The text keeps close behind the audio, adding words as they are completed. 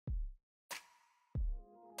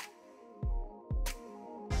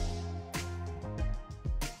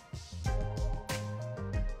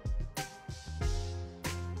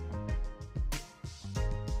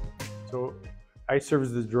So I serve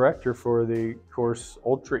as the director for the course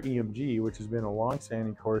UltraEMG, which has been a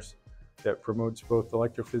long-standing course that promotes both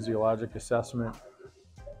electrophysiologic assessment,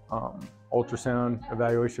 ultrasound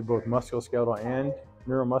evaluation, both musculoskeletal and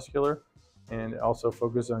neuromuscular, and also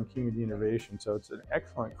focus on chemodenervation. So it's an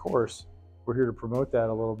excellent course. We're here to promote that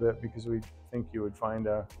a little bit because we think you would find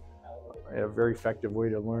a very effective way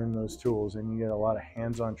to learn those tools, and you get a lot of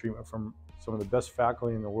hands-on treatment from some of the best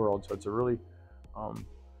faculty in the world. So it's a really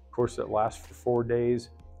course that lasts for 4 days,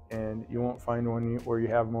 and you won't find one where you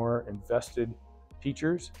have more invested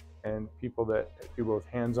teachers and people that do both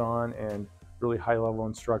hands-on and really high-level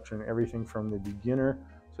instruction. Everything from the beginner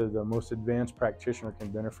to the most advanced practitioner can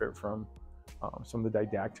benefit from some of the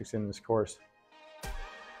didactics in this course.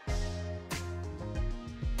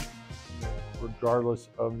 Regardless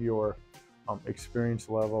of your experience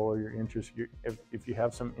level or your interest, if you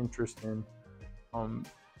have some interest in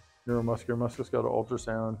neuromuscular, musculoskeletal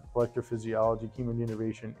ultrasound, electrophysiology,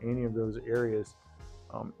 chemodenervation, any of those areas,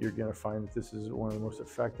 you're going to find that this is one of the most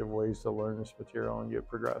effective ways to learn this material and get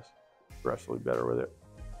progressively better with it.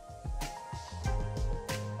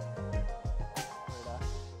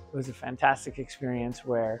 It was a fantastic experience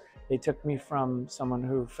where they took me from someone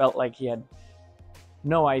who felt like he had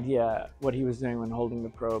no idea what he was doing when holding the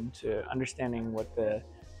probe to understanding what the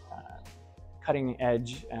cutting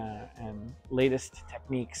edge and latest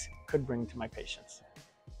techniques could bring to my patients.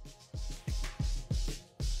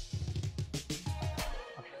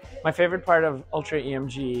 My favorite part of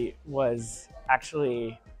UltraEMG was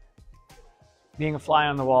actually being a fly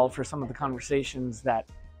on the wall for some of the conversations that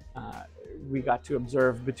we got to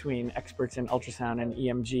observe between experts in ultrasound and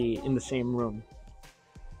EMG in the same room.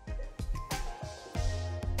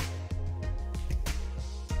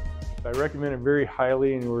 I recommend it very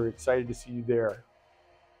highly, and we're excited to see you there.